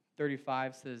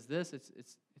 1:35 says this.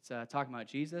 It's talking about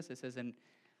Jesus. It says, in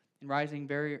rising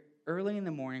very early in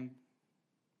the morning,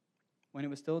 when it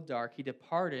was still dark, he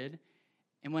departed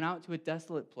and went out to a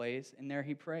desolate place, and there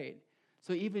he prayed.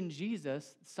 So even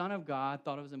Jesus, Son of God,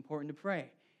 thought it was important to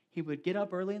pray. He would get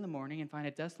up early in the morning and find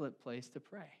a desolate place to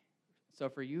pray. So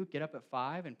for you, get up at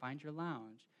 5 and find your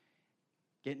lounge.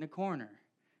 Get in a corner,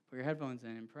 put your headphones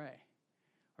in and pray.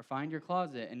 Or find your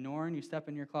closet. And Norrin, you step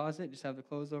in your closet, just have the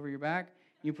clothes over your back,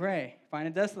 you pray. Find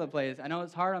a desolate place. I know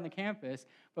it's hard on the campus,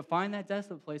 but find that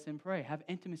desolate place and pray. Have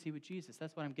intimacy with Jesus.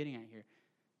 That's what I'm getting at here.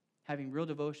 Having real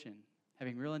devotion,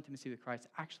 having real intimacy with Christ,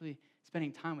 actually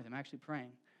spending time with him, actually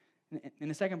praying. And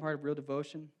the second part of real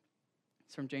devotion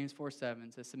is from James 4:7.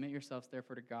 It says, submit yourselves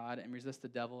therefore to God and resist the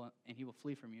devil, and he will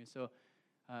flee from you. So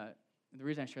the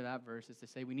reason I share that verse is to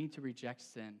say we need to reject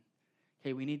sin.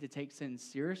 Okay, we need to take sin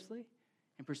seriously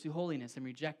and pursue holiness and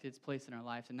reject its place in our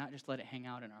lives and not just let it hang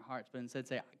out in our hearts, but instead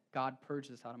say, God, purge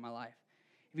this out of my life.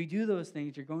 If you do those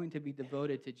things, you're going to be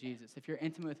devoted to Jesus. If you're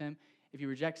intimate with him, if you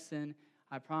reject sin,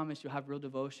 I promise you'll have real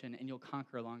devotion and you'll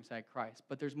conquer alongside Christ.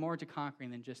 But there's more to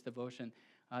conquering than just devotion.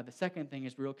 The second thing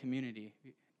is real community.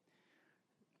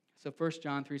 So 1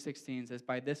 John 3:16 says,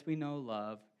 by this we know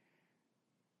love,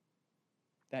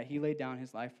 that he laid down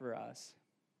his life for us,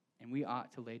 and we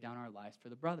ought to lay down our lives for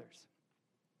the brothers.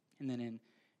 And then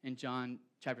in John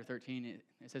chapter 13,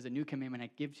 it says, a new commandment I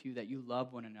give to you, that you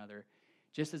love one another,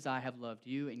 just as I have loved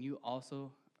you, and you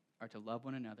also are to love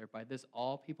one another. By this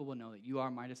all people will know that you are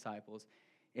my disciples,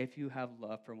 if you have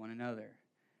love for one another.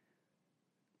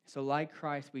 So like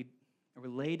Christ, we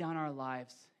lay down our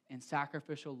lives and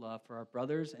sacrificial love for our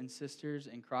brothers and sisters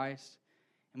in Christ,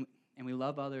 and we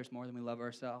love others more than we love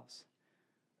ourselves.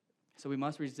 So we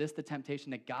must resist the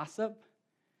temptation to gossip,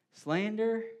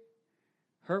 slander,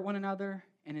 hurt one another,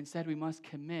 and instead we must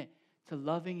commit to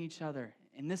loving each other.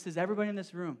 And this is everybody in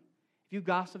this room. If you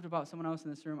gossiped about someone else in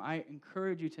this room, I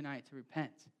encourage you tonight to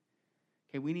repent.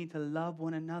 Okay, we need to love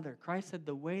one another. Christ said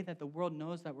the way that the world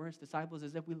knows that we're his disciples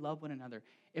is if we love one another,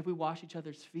 if we wash each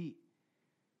other's feet.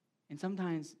 And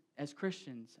sometimes as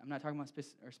Christians, I'm not talking about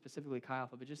specifically Chi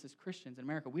Alpha, but just as Christians in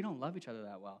America, we don't love each other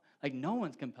that well. Like no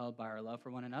one's compelled by our love for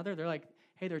one another. They're like,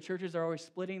 hey, their churches are always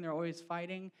splitting, they're always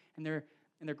fighting, and they're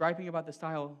griping about the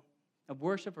style of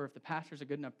worship or if the pastor's a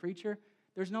good enough preacher.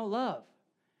 There's no love.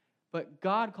 But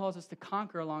God calls us to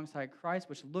conquer alongside Christ,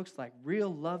 which looks like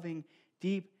real, loving,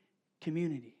 deep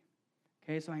community.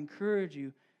 Okay, so I encourage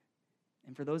you,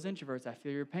 and for those introverts, I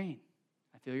feel your pain.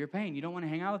 I feel your pain. You don't want to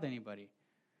hang out with anybody.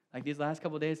 Like these last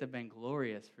couple of days have been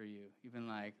glorious for you. You've been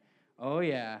like, oh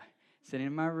yeah, sitting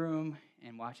in my room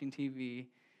and watching TV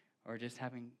or just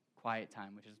having quiet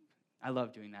time, which is, I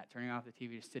love doing that, turning off the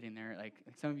TV, just sitting there. Like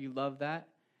some of you love that.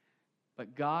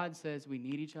 But God says we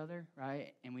need each other,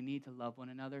 right? And we need to love one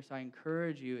another. So I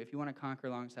encourage you, if you want to conquer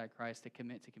alongside Christ, to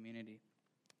commit to community.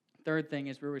 Third thing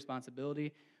is real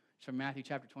responsibility. It's from Matthew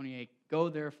chapter 28. Go,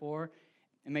 therefore,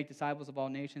 and make disciples of all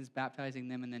nations, baptizing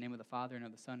them in the name of the Father and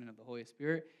of the Son and of the Holy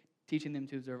Spirit, teaching them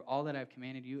to observe all that I have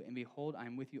commanded you. And behold, I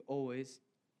am with you always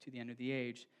to the end of the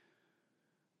age.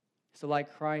 So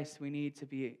like Christ, we need to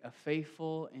be a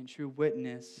faithful and true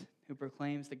witness who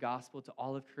proclaims the gospel to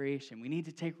all of creation. We need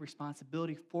to take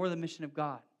responsibility for the mission of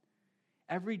God.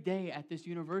 Every day at this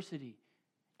university,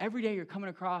 every day you're coming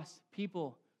across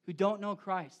people who don't know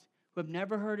Christ, who have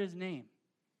never heard his name,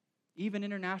 even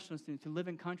international students who live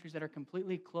in countries that are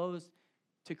completely closed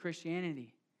to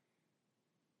Christianity.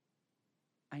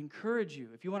 I encourage you,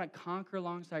 if you want to conquer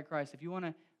alongside Christ, if you want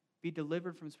to be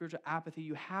delivered from spiritual apathy,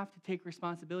 you have to take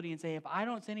responsibility and say, if I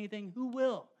don't say anything, who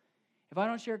will? If I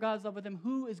don't share God's love with them,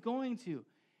 who is going to?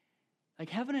 Like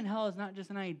heaven and hell is not just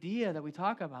an idea that we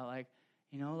talk about, like,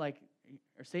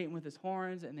 or Satan with his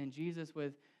horns and then Jesus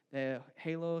with the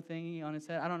halo thingy on his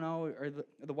head. I don't know, or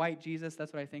the white Jesus,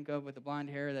 that's what I think of with the blonde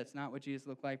hair. That's not what Jesus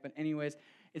looked like. But anyways,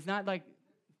 it's not like,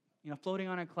 floating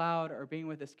on a cloud or being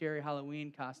with a scary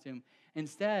Halloween costume.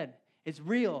 Instead, it's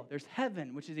real. There's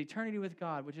heaven, which is eternity with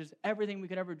God, which is everything we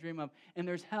could ever dream of. And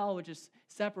there's hell, which is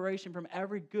separation from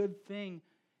every good thing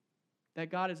that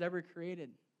God has ever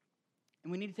created.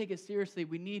 And we need to take it seriously.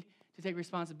 We need to take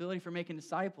responsibility for making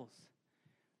disciples.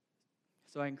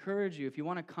 So I encourage you, if you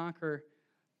want to conquer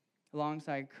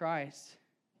alongside Christ,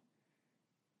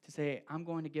 to say, I'm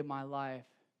going to give my life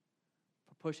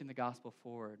for pushing the gospel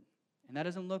forward. And that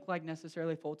doesn't look like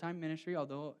necessarily full-time ministry,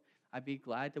 although I'd be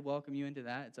glad to welcome you into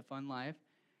that. It's a fun life.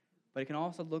 But it can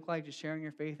also look like just sharing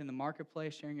your faith in the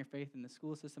marketplace, sharing your faith in the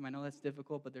school system. I know that's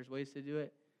difficult, but there's ways to do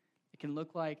it. It can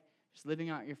look like just living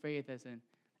out your faith as an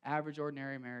average,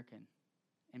 ordinary American.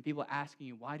 And people asking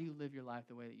you, why do you live your life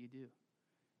the way that you do?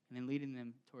 And then leading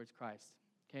them towards Christ.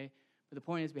 Okay? But the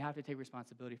point is we have to take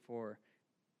responsibility for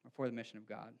the mission of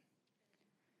God.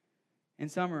 In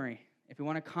summary, if we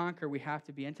want to conquer, we have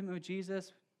to be intimate with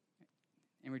Jesus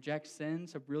and reject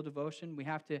sins of real devotion. We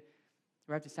have to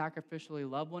sacrificially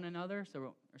love one another,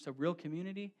 so real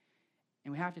community,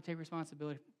 and we have to take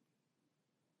responsibility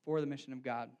for the mission of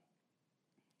God.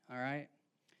 All right?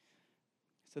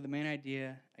 So the main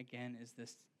idea, again, is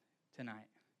this tonight.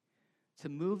 To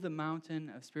move the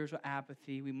mountain of spiritual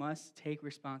apathy, we must take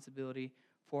responsibility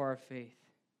for our faith.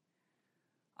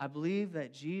 I believe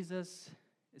that Jesus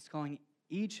is calling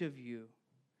each of you,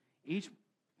 here's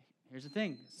the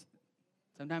thing.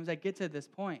 Sometimes I get to this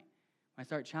point. I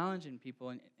start challenging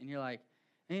people, and you're like,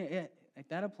 hey,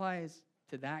 that applies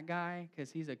to that guy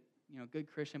because he's a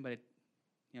good Christian, but it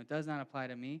does not apply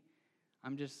to me.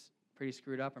 I'm just pretty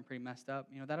screwed up. I'm pretty messed up.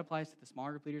 That applies to the small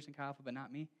group leaders in Chi Alpha, but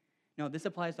not me. No, this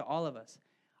applies to all of us.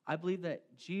 I believe that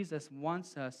Jesus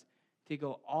wants us to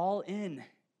go all in,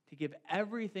 to give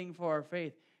everything for our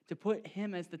faith, to put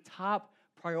him as the top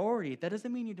priority. That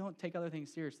doesn't mean you don't take other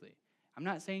things seriously. I'm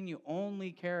not saying you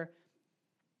only care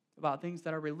about things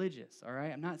that are religious, all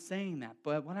right? I'm not saying that.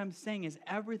 But what I'm saying is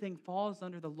everything falls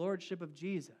under the lordship of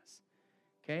Jesus,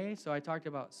 okay? So I talked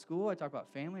about school, I talked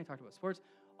about family, I talked about sports.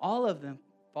 All of them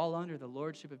fall under the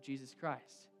lordship of Jesus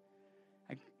Christ.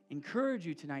 I encourage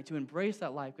you tonight to embrace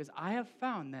that life because I have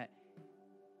found that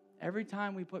every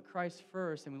time we put Christ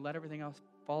first and we let everything else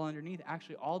fall underneath,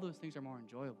 actually all those things are more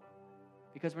enjoyable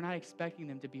because we're not expecting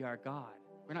them to be our God.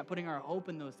 We're not putting our hope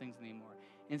in those things anymore.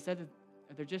 Instead,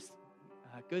 they're just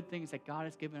good things that God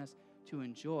has given us to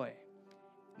enjoy.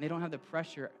 And they don't have the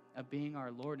pressure of being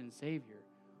our Lord and Savior.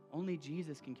 Only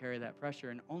Jesus can carry that pressure,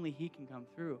 and only He can come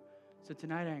through. So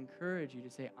tonight I encourage you to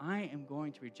say, I am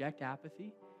going to reject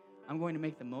apathy. I'm going to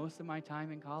make the most of my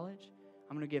time in college.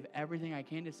 I'm going to give everything I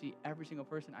can to see every single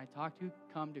person I talk to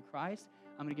come to Christ.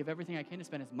 I'm going to give everything I can to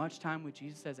spend as much time with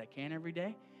Jesus as I can every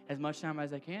day, as much time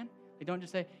as I can. Like, don't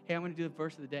just say, hey, I'm going to do the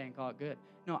verse of the day and call it good.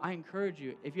 No, I encourage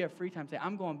you, if you have free time, say,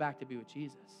 I'm going back to be with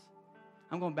Jesus.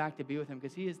 I'm going back to be with Him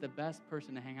because He is the best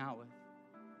person to hang out with.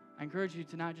 I encourage you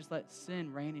to not just let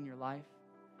sin reign in your life,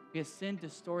 because sin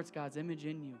distorts God's image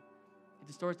in you. It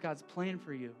distorts God's plan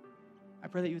for you. I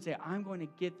pray that you would say, I'm going to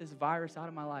get this virus out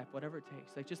of my life, whatever it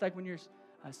takes. Like, just like when you're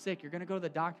sick, you're going to go to the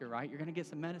doctor, right? You're going to get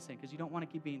some medicine because you don't want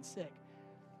to keep being sick.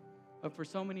 But for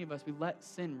so many of us, we let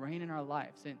sin reign in our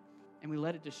lives, and we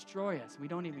let it destroy us. We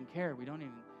don't even care. We don't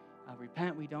even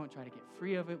repent. We don't try to get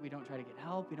free of it. We don't try to get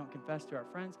help. We don't confess to our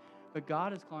friends. But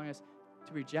God is calling us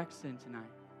to reject sin tonight.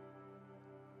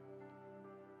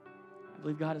 I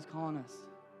believe God is calling us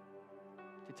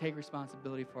to take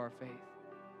responsibility for our faith.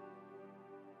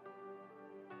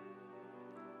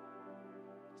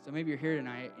 So maybe you're here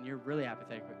tonight and you're really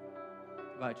apathetic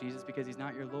about Jesus because He's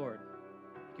not your Lord.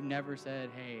 You've never said,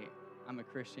 hey, I'm a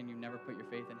Christian. You've never put your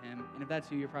faith in Him. And if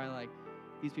that's you, you're probably like,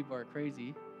 these people are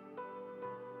crazy.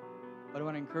 But I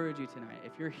want to encourage you tonight.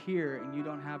 If you're here and you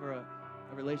don't have a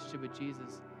relationship with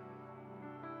Jesus,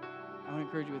 I want to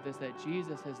encourage you with this, that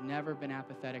Jesus has never been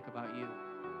apathetic about you.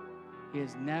 He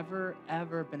has never,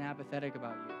 ever been apathetic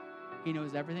about you. He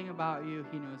knows everything about you.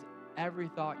 He knows every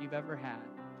thought you've ever had.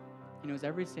 He knows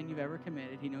every sin you've ever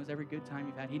committed. He knows every good time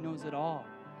you've had. He knows it all.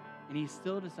 And He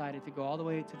still decided to go all the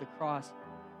way to the cross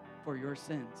for your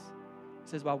sins. It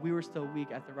says, while we were still weak,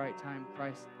 at the right time,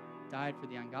 Christ died for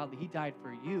the ungodly. He died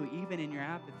for you, even in your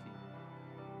apathy.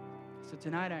 So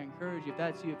tonight I encourage you, if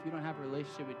that's you, if you don't have a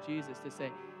relationship with Jesus, to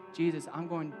say, Jesus, I'm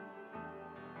going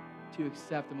to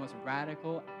accept the most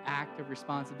radical act of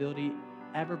responsibility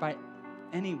ever by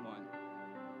anyone.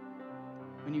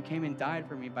 When you came and died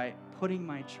for me by putting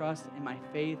my trust and my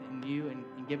faith in you and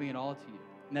giving it all to you.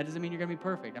 And that doesn't mean you're going to be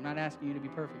perfect. I'm not asking you to be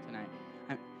perfect tonight.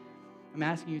 I'm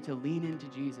asking you to lean into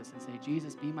Jesus and say,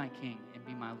 Jesus, be my King and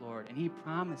be my Lord. And He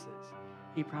promises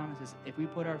if we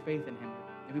put our faith in Him,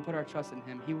 if we put our trust in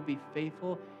Him, He will be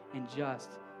faithful and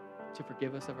just to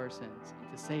forgive us of our sins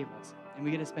and to save us. And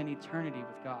we get to spend eternity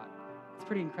with God. It's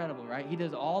pretty incredible, right? He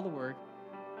does all the work.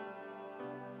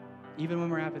 Even when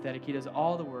we're apathetic, He does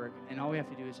all the work, and all we have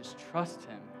to do is just trust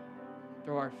Him,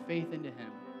 throw our faith into Him,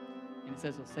 and it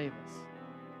says He'll save us.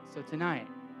 So tonight,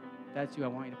 if that's you, I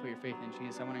want you to put your faith in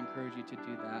Jesus. I want to encourage you to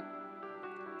do that.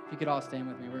 If you could all stand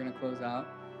with me, we're going to close out.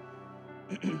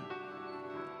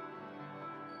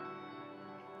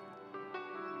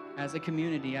 As a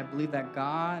community, I believe that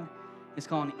God is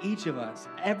calling each of us,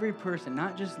 every person,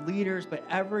 not just leaders, but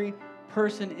every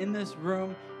person in this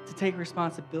room to take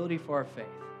responsibility for our faith,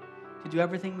 to do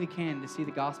everything we can to see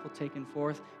the gospel taken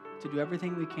forth, to do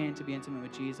everything we can to be intimate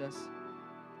with Jesus.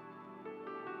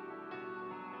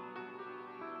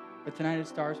 But tonight it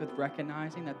starts with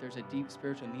recognizing that there's a deep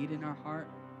spiritual need in our heart,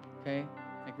 okay?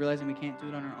 Like realizing we can't do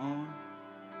it on our own.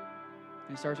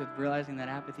 And it starts with realizing that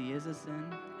apathy is a sin.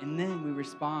 And then we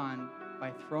respond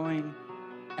by throwing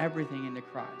everything into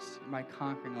Christ and by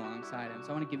conquering alongside Him. So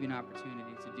I want to give you an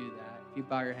opportunity to do that. If you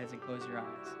bow your heads and close your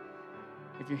eyes.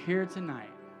 If you're here tonight,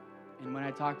 and when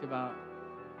I talked about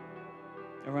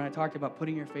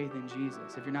putting your faith in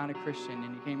Jesus, if you're not a Christian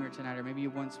and you came here tonight, or maybe you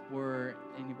once were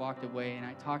and you walked away, and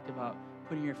I talked about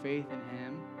putting your faith in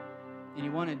Him, and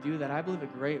you want to do that, I believe a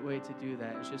great way to do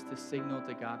that is just to signal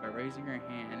to God by raising your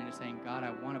hand and just saying, God,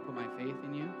 I want to put my faith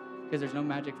in you, because there's no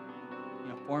magic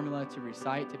formula to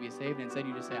recite to be saved. Instead,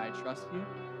 you just say, I trust you.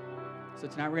 So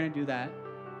tonight we're going to do that,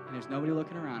 and there's nobody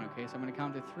looking around, okay? So I'm going to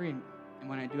count to 3, and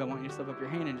when I do, I want you to slip up your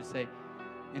hand and just say,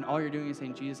 and all you're doing is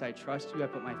saying, Jesus, I trust you, I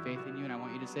put my faith in you, and I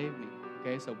want you to save me.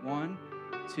 Okay, so 1,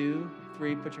 2,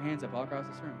 3, put your hands up all across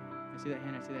this room. I see that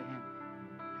hand, I see that hand.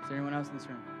 Is there anyone else in this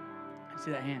room? I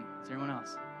see that hand. Is there anyone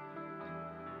else?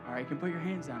 All right, you can put your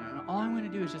hands down. And all I'm going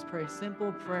to do is just pray a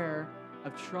simple prayer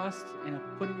of trust and of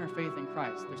putting your faith in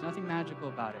Christ. There's nothing magical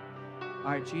about it.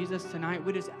 All right, Jesus, tonight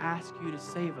we just ask you to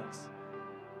save us.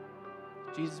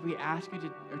 Jesus, we ask you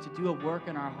to do a work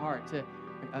in our heart,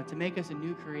 to make us a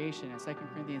new creation, as 2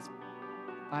 Corinthians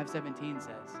 5:17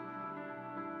 says.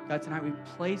 God, tonight we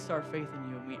place our faith in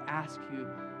you, and we ask you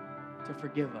to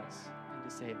forgive us and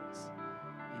to save us.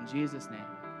 In Jesus' name,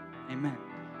 amen.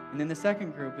 And then the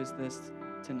second group is this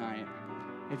tonight.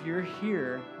 If you're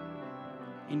here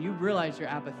and you realize you're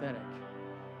apathetic,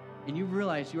 and you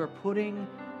realize you are putting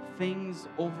things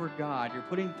over God. You're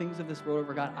putting things of this world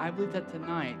over God. I believe that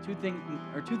tonight, two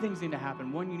things need to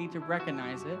happen. One, you need to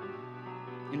recognize it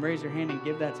and raise your hand and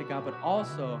give that to God. But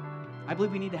also, I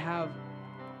believe we need to have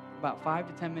about 5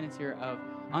 to 10 minutes here of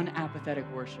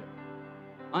unapathetic worship.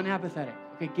 Unapathetic,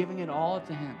 okay, giving it all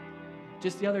to Him.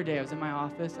 Just the other day, I was in my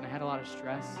office and I had a lot of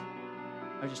stress.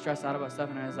 I was just stressed out about stuff,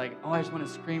 and I was like, oh, I just want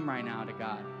to scream right now to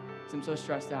God because I'm so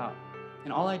stressed out.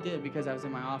 And all I did, because I was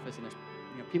in my office and there's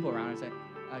people around,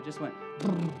 I just went,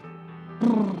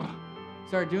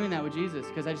 started doing that with Jesus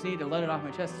because I just needed to let it off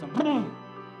my chest. So,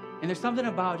 and there's something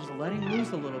about just letting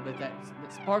loose a little bit that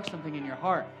sparks something in your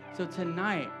heart. So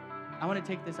tonight, I want to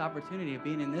take this opportunity of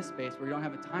being in this space where you don't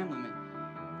have a time limit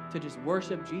to just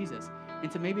worship Jesus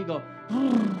and to maybe go,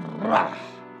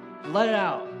 let it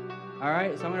out. All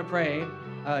right, so I'm going to pray.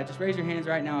 Just raise your hands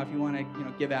right now if you want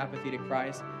to give apathy to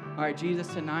Christ. All right, Jesus,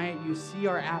 tonight you see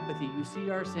our apathy, you see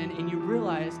our sin, and you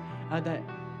realize that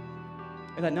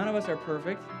none of us are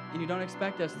perfect, and you don't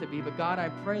expect us to be. But God, I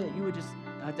pray that you would just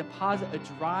deposit a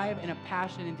drive and a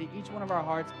passion into each one of our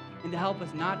hearts and to help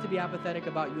us not to be apathetic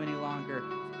about you any longer.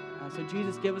 So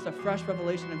Jesus, give us a fresh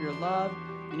revelation of your love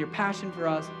and your passion for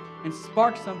us and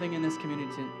spark something in this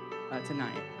community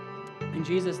tonight. In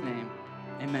Jesus' name,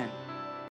 amen.